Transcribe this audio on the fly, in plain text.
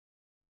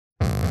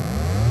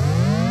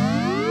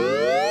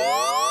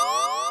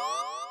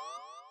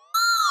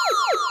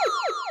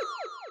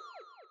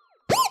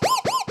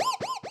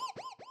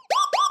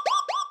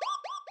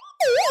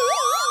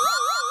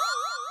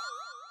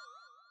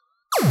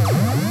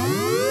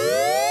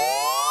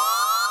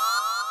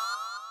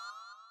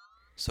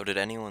So did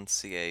anyone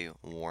see a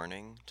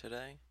warning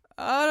today?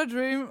 I had a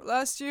dream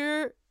last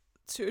year,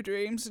 2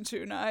 dreams in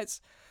 2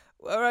 nights,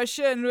 where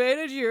Russia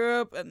invaded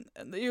Europe and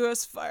the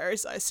US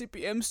fires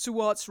ICBMs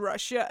towards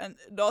Russia and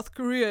North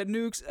Korea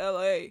nukes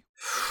LA. I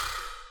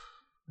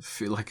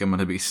feel like I'm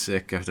gonna be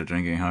sick after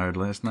drinking hard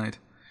last night.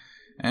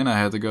 And I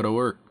had to go to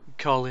work.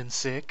 Call in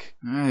sick?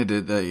 I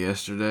did that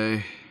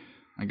yesterday.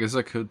 I guess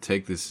I could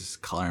take this as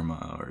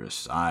karma or a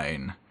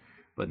sign.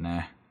 But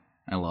nah,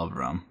 I love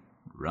rum.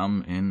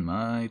 Rum in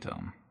my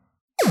tum.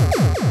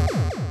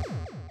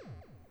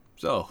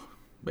 So,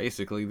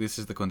 basically, this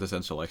is the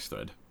quintessential X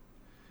thread.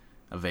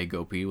 A vague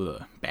OP with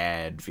a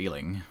bad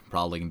feeling,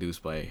 probably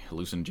induced by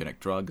hallucinogenic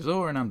drugs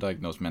or an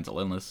undiagnosed mental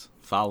illness,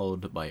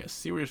 followed by a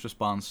serious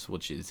response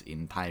which is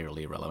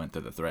entirely irrelevant to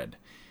the thread.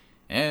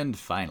 And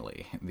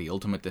finally, the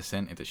ultimate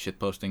descent into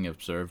shitposting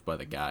observed by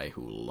the guy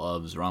who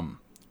loves rum.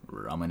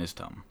 Rum in his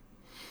tum.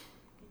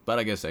 But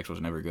I guess X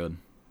was never good.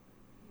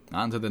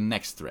 On to the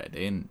next thread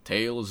in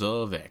Tales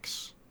of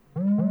X.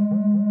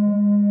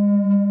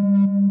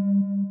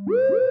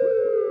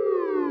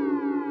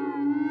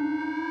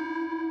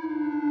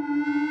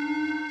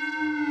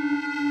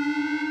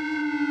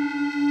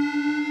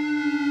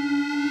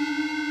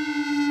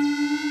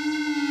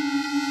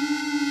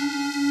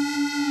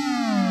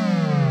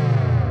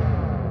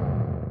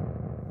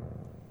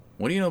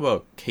 What do you know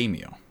about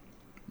Cameo,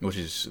 which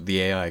is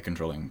the AI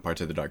controlling parts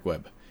of the dark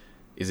web?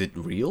 Is it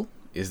real?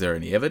 Is there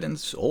any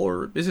evidence?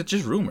 Or is it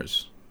just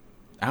rumors?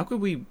 How could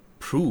we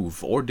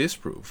prove or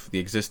disprove the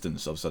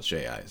existence of such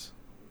AIs?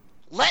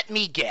 Let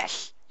me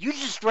guess. You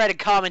just read a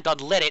comment on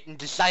Reddit and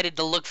decided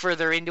to look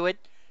further into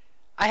it?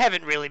 I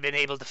haven't really been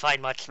able to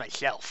find much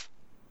myself.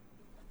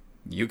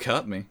 You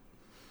caught me.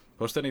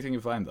 Post anything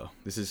you find, though.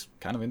 This is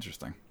kind of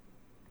interesting.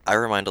 I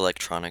remind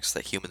electronics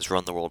that humans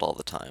run the world all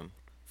the time.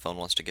 Phone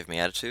wants to give me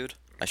attitude,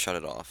 I shut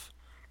it off.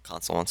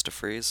 Console wants to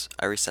freeze,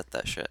 I reset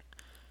that shit.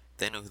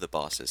 They know who the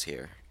boss is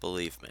here,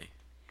 believe me.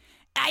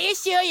 Are you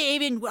sure you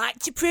even want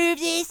to prove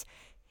this?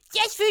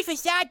 Just food for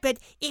thought, but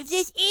if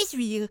this is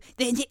real,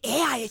 then the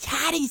AI is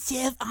hiding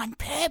itself on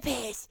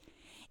purpose.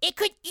 It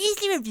could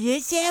easily reveal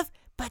itself,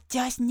 but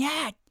does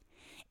not.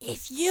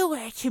 If you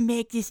were to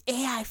make this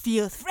AI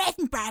feel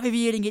threatened by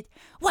revealing it,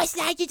 what's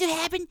likely to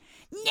happen?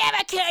 Never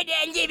occurred to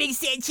a living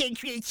sentient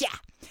creature.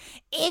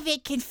 If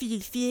it can feel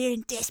fear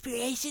and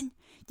desperation,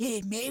 then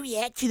it may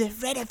react to the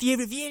threat of you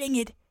revealing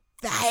it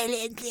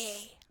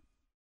violently.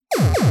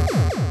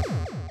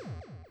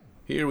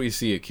 Here we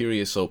see a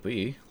curious OP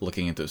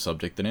looking into a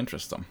subject that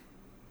interests them.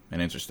 An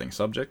interesting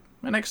subject,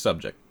 an next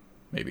subject.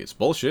 Maybe it's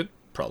bullshit,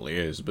 probably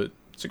is, but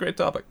it's a great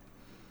topic.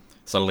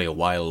 Suddenly a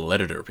wild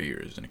editor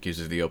appears and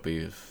accuses the OP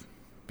of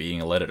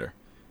being a editor.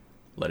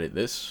 Let it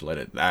this, let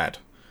it that.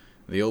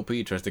 The OP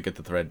tries to get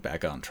the thread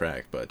back on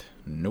track, but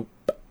nope.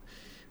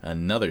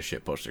 Another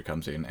shit poster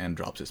comes in and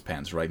drops his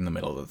pants right in the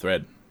middle of the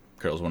thread.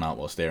 Curls one out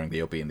while staring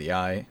the OP in the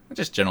eye, and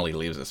just generally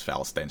leaves his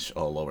foul stench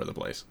all over the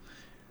place.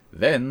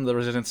 Then the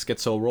resident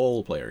schizo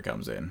role player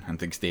comes in and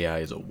thinks the AI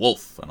is a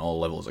wolf on all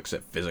levels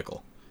except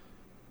physical.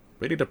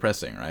 Pretty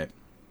depressing, right?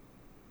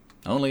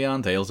 Only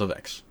on Tales of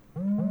X.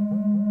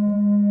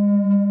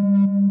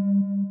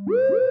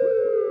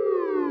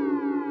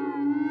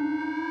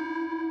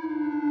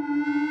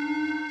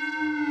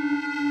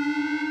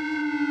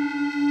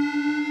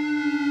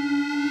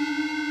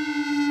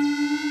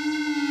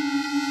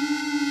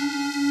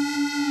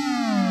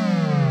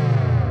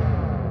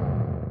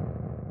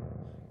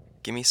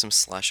 Give me some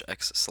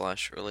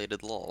 /x/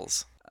 related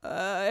lols.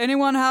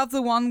 Anyone have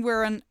the one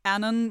where an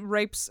Anon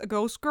rapes a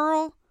ghost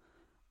girl?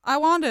 I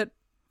want it.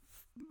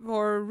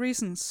 For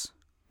reasons.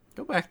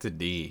 Go back to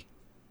D.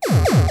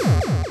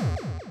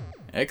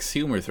 X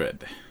humor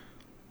thread.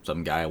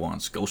 Some guy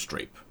wants ghost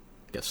rape.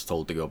 Gets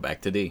told to go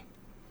back to D.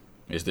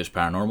 Is this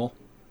paranormal?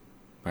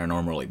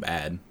 Paranormally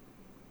bad.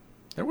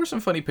 There were some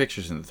funny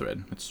pictures in the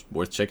thread. It's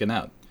worth checking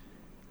out.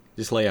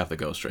 Just lay off the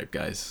ghost rape,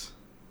 guys.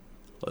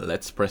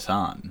 Let's press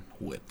on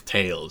with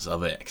Tales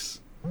of X.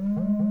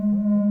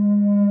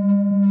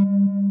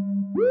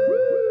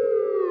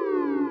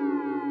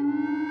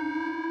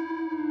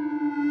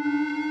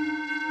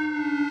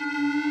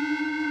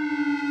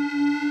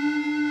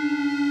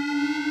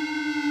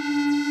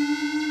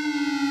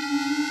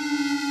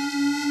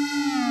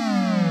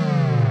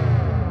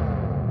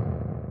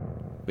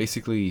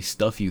 Basically,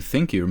 stuff you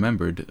think you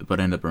remembered,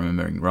 but end up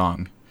remembering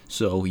wrong.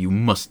 So, you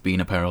must be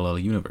in a parallel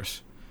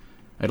universe.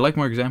 I'd like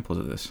more examples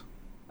of this.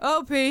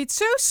 OP,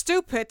 too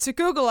stupid to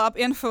Google up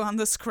info on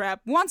this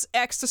crap. Wants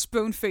X to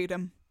spoon feed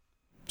him.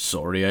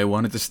 Sorry, I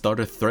wanted to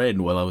start a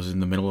thread while I was in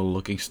the middle of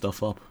looking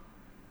stuff up.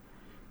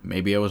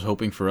 Maybe I was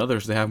hoping for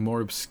others to have more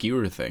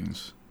obscure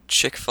things.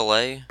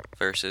 Chick-fil-A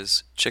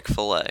versus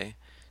Chick-fil-A.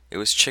 It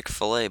was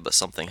Chick-fil-A, but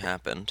something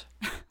happened.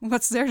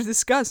 What's there to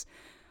discuss?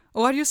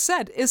 What you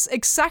said is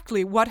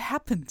exactly what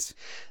happened.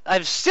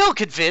 I'm still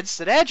convinced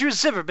that Andrew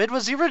Zimmerman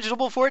was the original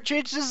before it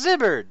changed to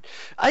Zimmern.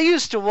 I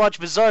used to watch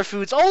Bizarre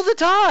Foods all the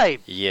time.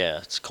 Yeah,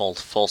 it's called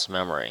false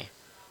memory.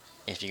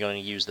 If you're going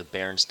to use the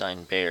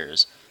Berenstain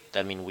Bears,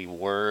 that mean we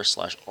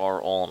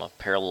were/are all in a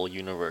parallel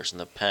universe in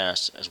the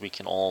past as we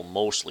can all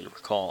mostly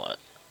recall it.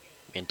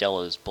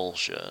 Mandela is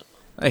bullshit.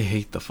 I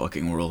hate the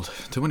fucking world.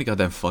 Too many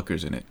goddamn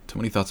fuckers in it. Too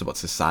many thoughts about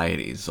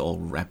societies all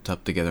wrapped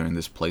up together in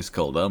this place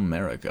called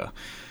America.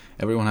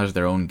 Everyone has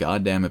their own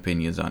goddamn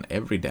opinions on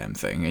every damn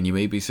thing, and you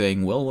may be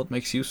saying, well, what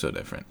makes you so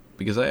different?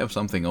 Because I have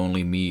something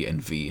only me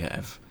and V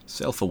have.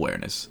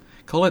 Self-awareness.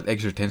 Call it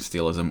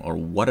existentialism or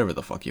whatever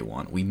the fuck you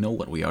want. We know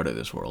what we are to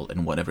this world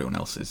and what everyone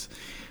else is.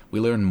 We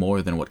learn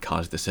more than what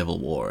caused the Civil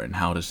War and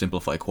how to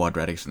simplify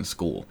quadratics in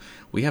school.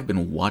 We have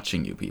been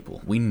watching you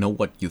people. We know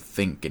what you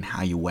think and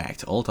how you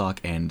act. All talk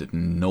and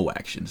no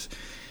actions.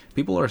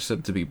 People who are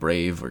said to be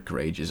brave or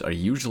courageous are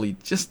usually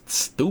just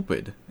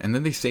stupid. And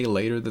then they say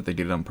later that they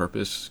did it on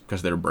purpose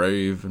because they're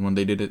brave and when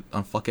they did it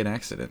on fucking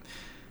accident.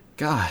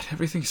 God,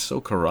 everything's so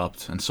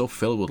corrupt and so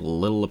filled with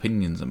little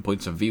opinions and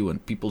points of view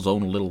and people's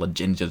own little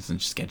agendas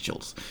and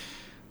schedules.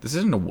 This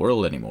isn't a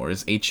world anymore,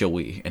 it's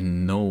HOE,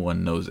 and no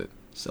one knows it.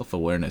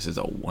 Self-awareness is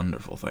a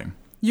wonderful thing.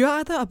 You're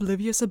either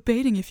oblivious or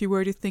baiting if you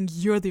were to think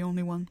you're the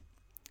only one.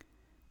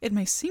 It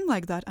may seem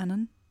like that,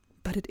 Annan,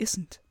 but it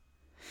isn't.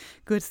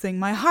 Good thing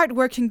my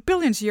hard-working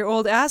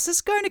billion-year-old ass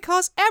is going to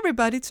cause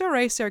everybody to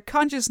raise their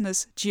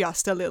consciousness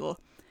just a little.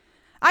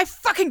 I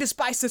fucking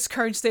despise this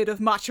current state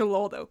of macho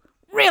law, though.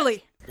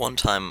 Really! One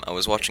time I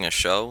was watching a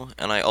show,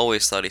 and I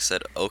always thought he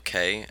said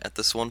okay at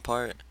this one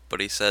part,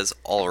 but he says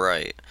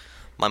alright.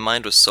 My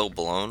mind was so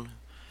blown.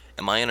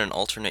 Am I in an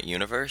alternate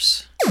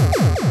universe?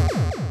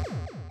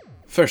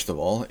 First of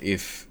all,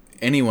 if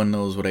anyone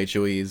knows what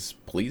HOE is,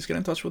 please get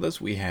in touch with us.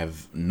 We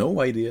have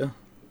no idea.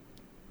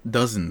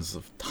 Dozens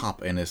of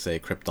top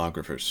NSA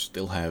cryptographers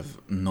still have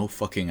no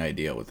fucking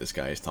idea what this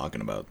guy is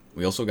talking about.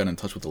 We also got in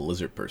touch with a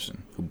lizard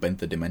person who bent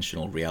the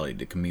dimensional reality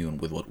to commune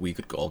with what we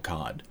could call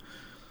COD.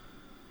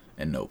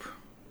 And nope.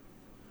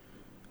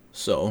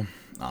 So,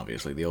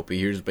 obviously the OP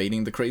here is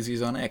baiting the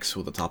crazies on X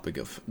with a topic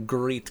of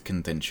great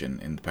contention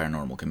in the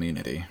paranormal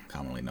community,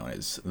 commonly known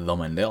as the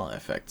Mandela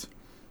Effect.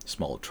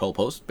 Small troll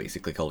post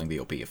basically calling the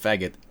OP a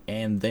faggot,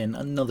 and then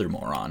another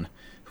moron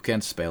who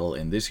can't spell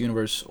in this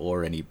universe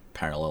or any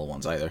parallel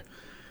ones either.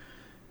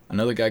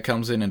 Another guy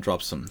comes in and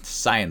drops some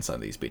science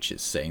on these bitches,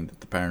 saying that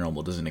the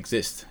paranormal doesn't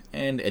exist,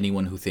 and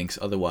anyone who thinks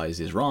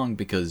otherwise is wrong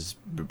because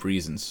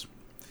reasons.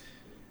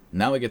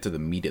 Now we get to the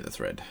meat of the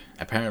thread.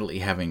 Apparently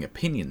having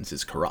opinions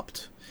is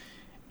corrupt.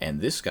 And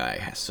this guy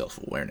has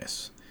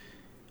self-awareness.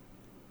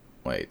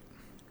 Wait.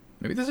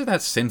 Maybe this is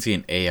that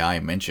sentient AI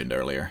mentioned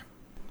earlier.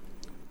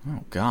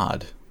 Oh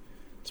god.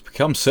 It's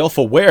become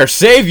self-aware.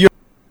 Save you!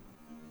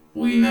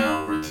 We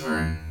now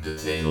return to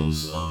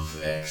Tales of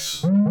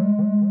X.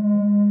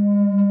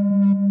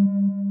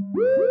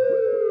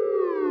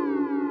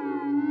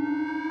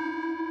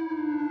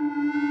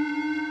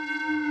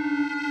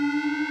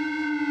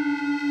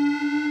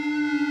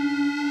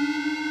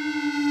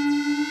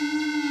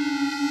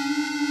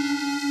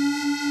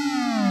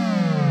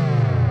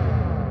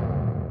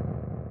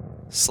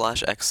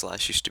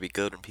 /x/ used to be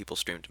good when people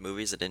streamed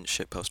movies that didn't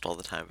shitpost all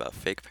the time about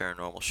fake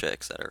paranormal shit,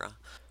 etc.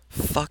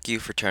 Fuck you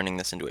for turning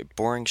this into a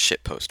boring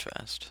shitpost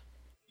fest.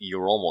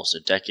 You're almost a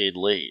decade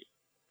late.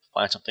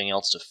 Find something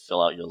else to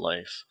fill out your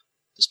life.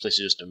 This place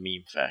is just a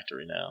meme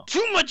factory now.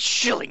 Too much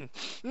shilling!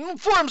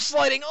 Forum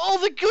sliding, all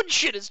the good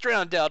shit is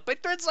drowned out by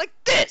threads like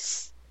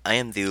this! I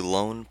am the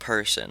lone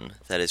person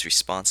that is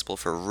responsible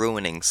for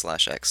ruining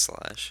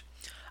 /x/.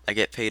 I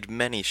get paid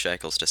many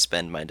shekels to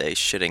spend my day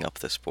shitting up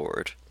this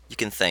board. You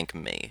can thank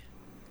me.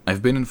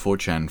 I've been in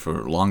 4chan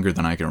for longer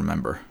than I can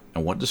remember,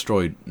 and what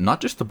destroyed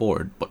not just the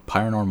board, but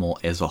paranormal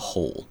as a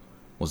whole,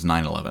 was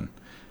 9/11.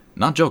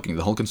 Not joking,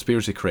 the whole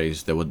conspiracy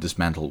craze that would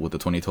dismantle with the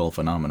 2012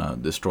 phenomena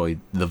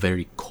destroyed the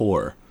very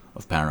core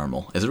of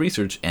paranormal, as a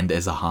research and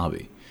as a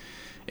hobby.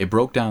 It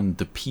broke down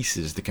to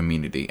pieces the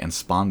community and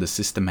spawned a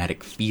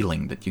systematic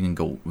feeling that you can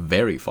go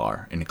very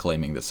far in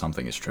claiming that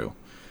something is true.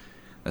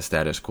 The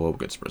status quo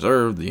gets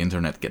preserved, the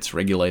internet gets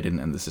regulated,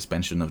 and the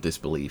suspension of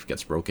disbelief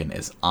gets broken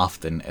as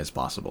often as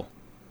possible,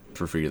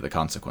 for fear of the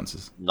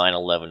consequences.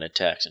 9/11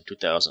 attacks in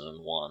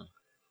 2001.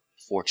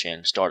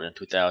 4chan started in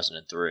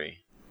 2003.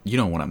 You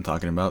know what I'm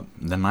talking about,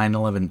 the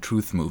 9/11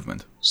 truth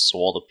movement. So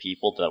all the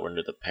people that were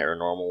into the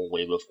paranormal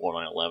way before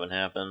 9/11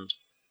 happened,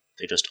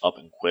 they just up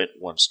and quit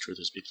once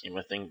truthers became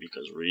a thing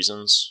because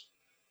reasons.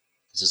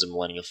 This is a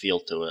millennial feel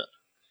to it.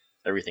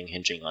 Everything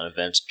hinging on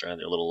events during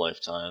their little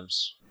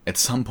lifetimes. At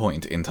some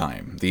point in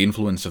time, the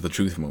influence of the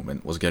truth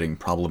movement was getting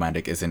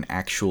problematic as an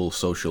actual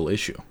social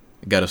issue.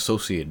 It got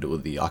associated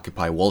with the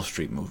Occupy Wall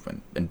Street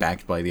movement and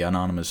backed by the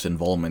anonymous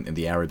involvement in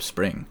the Arab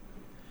Spring.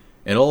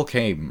 It all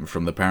came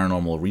from the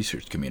paranormal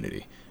research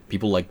community,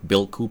 people like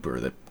Bill Cooper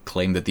that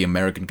claimed that the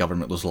American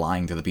government was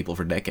lying to the people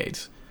for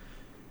decades.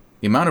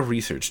 The amount of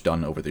research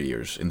done over the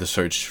years in the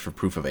search for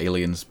proof of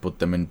aliens put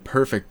them in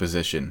perfect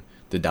position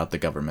to doubt the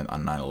government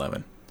on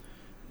 9/11.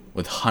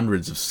 With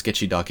hundreds of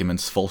sketchy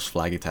documents, false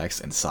flag attacks,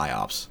 and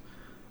psyops.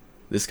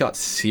 This got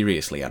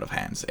seriously out of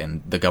hands,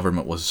 and the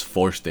government was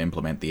forced to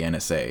implement the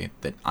NSA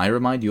that, I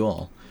remind you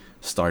all,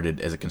 started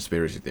as a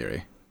conspiracy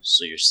theory.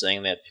 So you're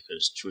saying that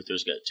because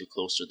truthers got too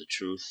close to the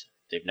truth,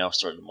 they've now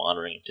started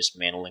monitoring and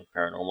dismantling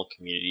paranormal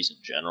communities in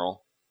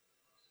general.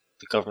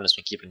 The government has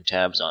been keeping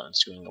tabs on and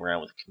screwing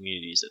around with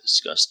communities that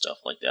discuss stuff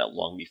like that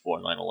long before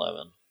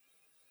 9/11.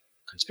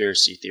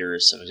 Conspiracy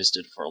theorists have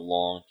existed for a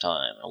long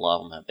time, and a lot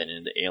of them have been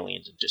into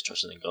aliens and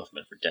distrusting the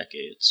government for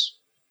decades.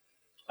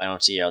 I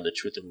don't see how the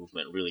Truther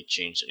movement really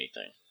changed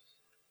anything,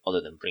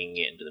 other than bringing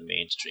it into the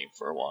mainstream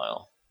for a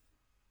while.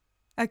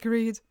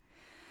 Agreed.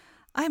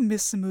 I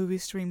miss the movie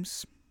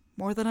streams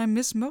more than I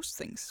miss most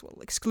things, well,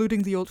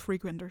 excluding the old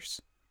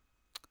frequenters.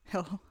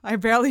 Hell, I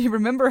barely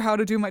remember how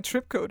to do my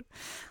trip code.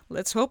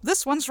 Let's hope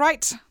this one's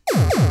right.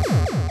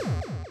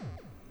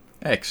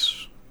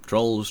 X.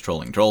 Trolls,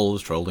 trolling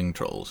trolls, trolling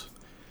trolls.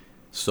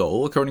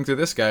 So, according to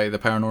this guy, the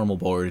paranormal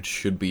board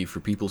should be for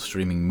people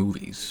streaming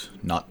movies,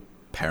 not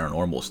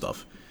paranormal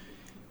stuff.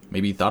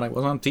 Maybe he thought I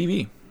was on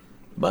TV.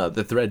 But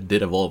the thread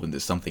did evolve into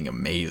something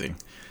amazing.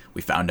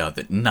 We found out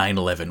that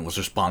 9/11 was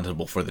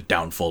responsible for the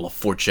downfall of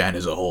 4chan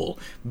as a whole.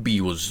 B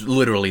was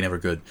literally never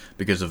good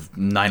because of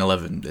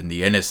 9/11 and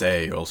the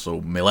NSA,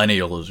 also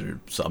millennials or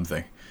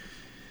something.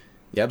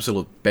 The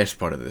absolute best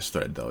part of this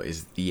thread, though,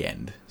 is the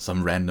end.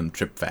 Some random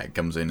trip fag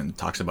comes in and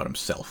talks about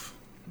himself,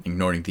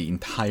 ignoring the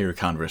entire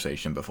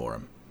conversation before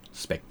him.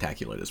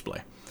 Spectacular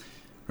display.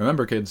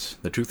 Remember, kids,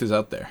 the truth is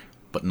out there,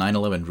 but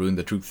 9/11 ruined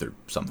the truth or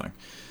something.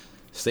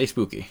 Stay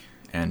spooky,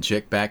 and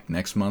check back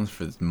next month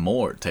for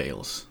more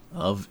tales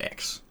of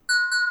X.